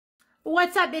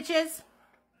What's up, bitches?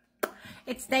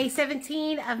 It's day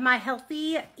 17 of my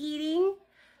healthy eating.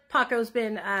 Paco's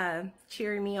been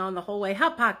cheering me on the whole way.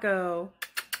 Huh, Paco?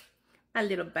 My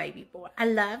little baby boy. I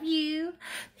love you.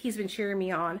 He's been cheering me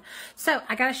on. So,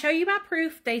 I got to show you my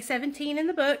proof. Day 17 in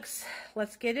the books.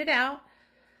 Let's get it out.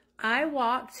 I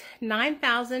walked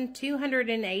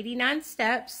 9,289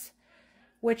 steps,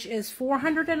 which is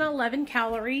 411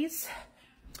 calories.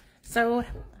 So,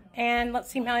 and let's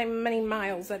see how many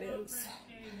miles that is.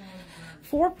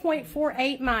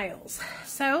 4.48 miles.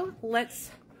 So,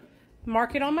 let's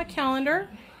mark it on my calendar.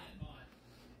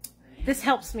 This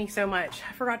helps me so much.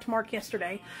 I forgot to mark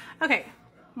yesterday. Okay,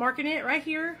 marking it right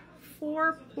here,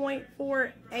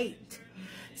 4.48.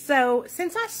 So,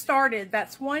 since I started,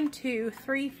 that's 1, 2,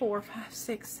 3, 4, 5,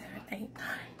 6, 7, 8, 9, 10,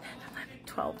 11,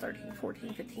 12, 13,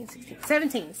 14, 15, 16,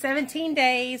 17. 17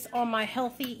 days on my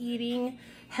healthy eating,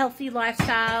 healthy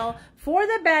lifestyle for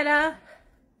the better,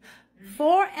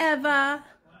 forever,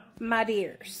 my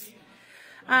dears.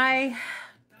 I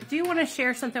do want to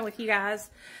share something with you guys.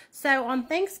 So on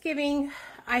Thanksgiving,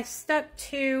 I stuck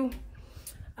to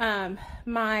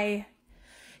my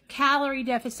calorie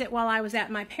deficit while I was at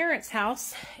my parents'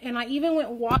 house, and I even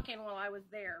went walking while I was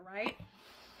there, right?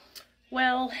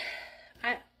 Well,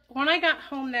 when I got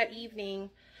home that evening,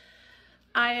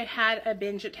 I had a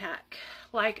binge attack.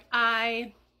 Like,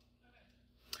 I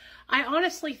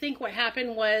honestly think what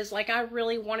happened was, like, I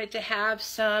really wanted to have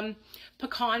some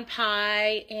pecan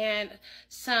pie and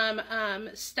some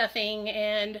stuffing,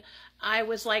 and I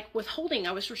was like withholding.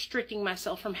 I was restricting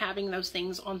myself from having those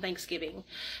things on Thanksgiving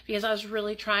because I was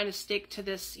really trying to stick to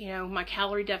this, you know, my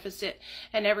calorie deficit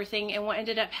and everything. And what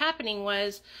ended up happening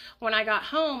was when I got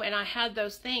home and I had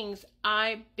those things,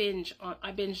 I binged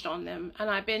on them, and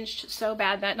I binged so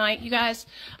bad that night. You guys,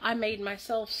 I made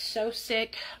myself so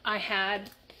sick. I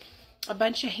had a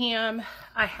bunch of ham.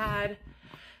 I had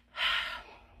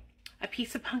a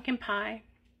piece of pumpkin pie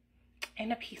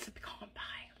and a piece of pecan pie.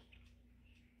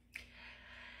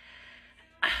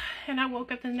 And I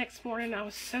woke up the next morning, I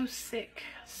was so sick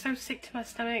to my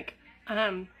stomach.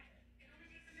 I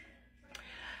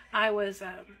was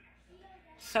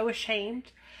so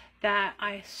ashamed that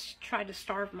I tried to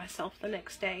starve myself the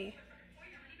next day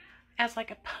as like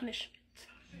a punishment.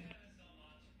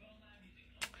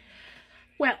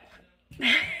 Well,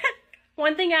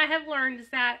 one thing I have learned is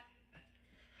that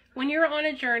when you're on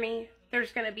a journey,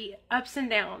 there's going to be ups and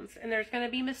downs, and there's going to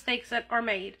be mistakes that are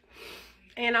made.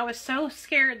 And I was so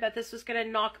scared that this was going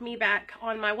to knock me back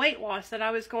on my weight loss, that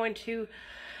I was going to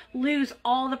lose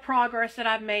all the progress that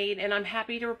I've made, and I'm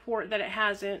happy to report that it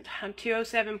hasn't. I'm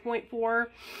 207.4.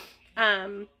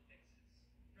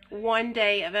 1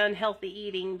 day of unhealthy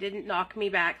eating didn't knock me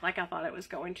back like I thought it was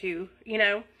going to, you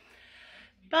know.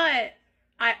 But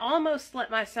I almost let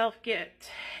myself get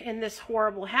in this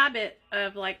horrible habit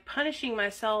of like punishing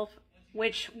myself,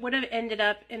 which would have ended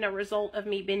up in a result of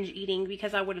me binge eating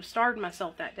because I would have starved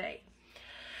myself that day.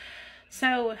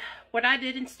 So what I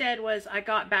did instead was I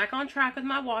got back on track with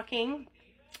my walking,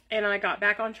 and I got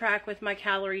back on track with my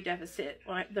calorie deficit,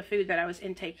 the food that I was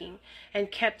intaking,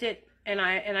 and kept it. And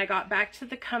I got back to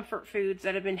the comfort foods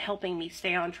that have been helping me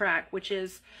stay on track, which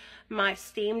is my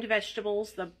steamed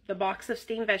vegetables, the box of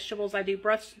steamed vegetables. I do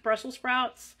Brussels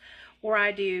sprouts, or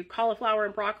I do cauliflower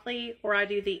and broccoli, or I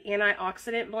do the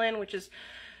antioxidant blend, which is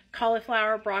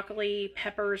cauliflower, broccoli,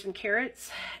 peppers, and carrots.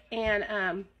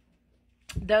 And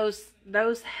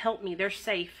those help me. They're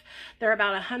safe. They're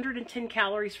about 110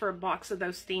 calories for a box of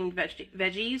those steamed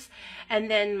veggies.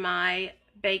 And then my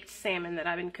baked salmon that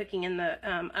I've been cooking in the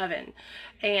oven.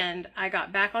 And I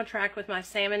got back on track with my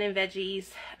salmon and veggies.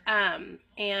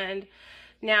 And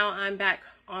now I'm back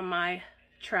on my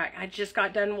track. I just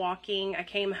got done walking. I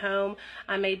came home.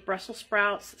 I made Brussels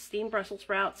sprouts, steamed Brussels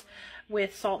sprouts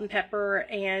with salt and pepper,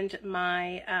 and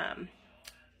my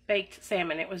baked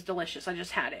salmon. It was delicious. I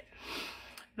just had it.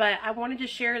 But I wanted to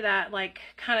share that, like,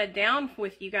 kind of down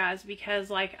with you guys,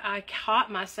 because like I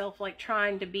caught myself like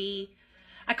trying to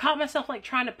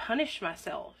punish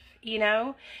myself, you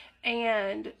know,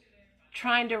 and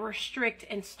trying to restrict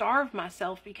and starve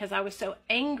myself because I was so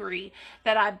angry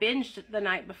that I binged the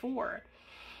night before.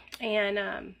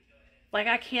 And like,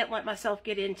 I can't let myself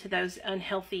get into those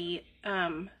unhealthy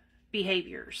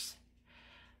behaviors.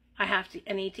 I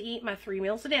need to eat my 3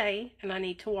 meals a day, and I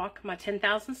need to walk my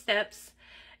 10,000 steps,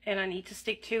 and I need to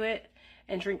stick to it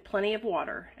and drink plenty of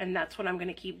water. And that's what I'm going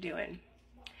to keep doing.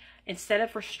 Instead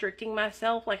of restricting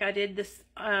myself like I did this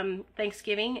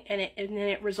Thanksgiving and then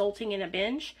it resulting in a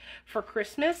binge, for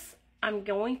Christmas, I'm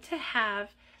going to have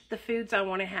the foods I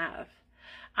want to have.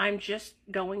 I'm just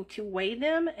going to weigh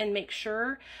them and make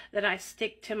sure that I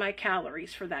stick to my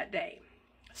calories for that day.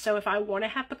 So if I want to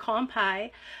have pecan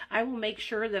pie, I will make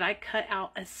sure that I cut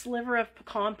out a sliver of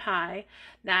pecan pie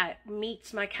that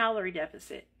meets my calorie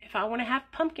deficit. If I want to have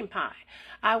pumpkin pie,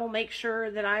 I will make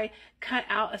sure that I cut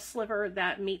out a sliver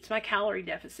that meets my calorie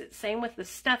deficit. Same with the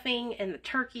stuffing and the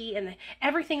turkey and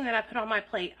everything that I put on my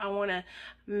plate. I want to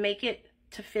make it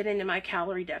to fit into my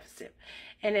calorie deficit.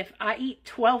 And if I eat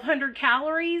 1,200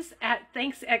 calories at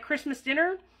Christmas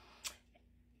dinner,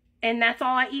 and that's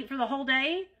all I eat for the whole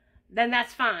day, then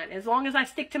that's fine, as long as I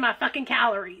stick to my fucking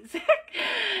calories.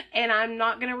 And I'm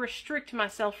not going to restrict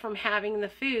myself from having the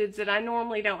foods that I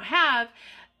normally don't have,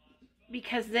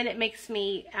 because then it makes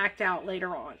me act out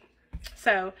later on.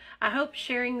 So I hope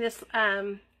sharing this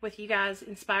with you guys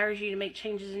inspires you to make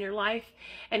changes in your life.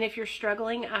 And if you're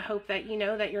struggling, I hope that you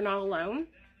know that you're not alone.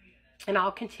 And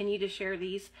I'll continue to share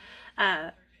these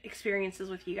experiences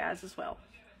with you guys as well.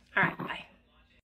 All right, bye.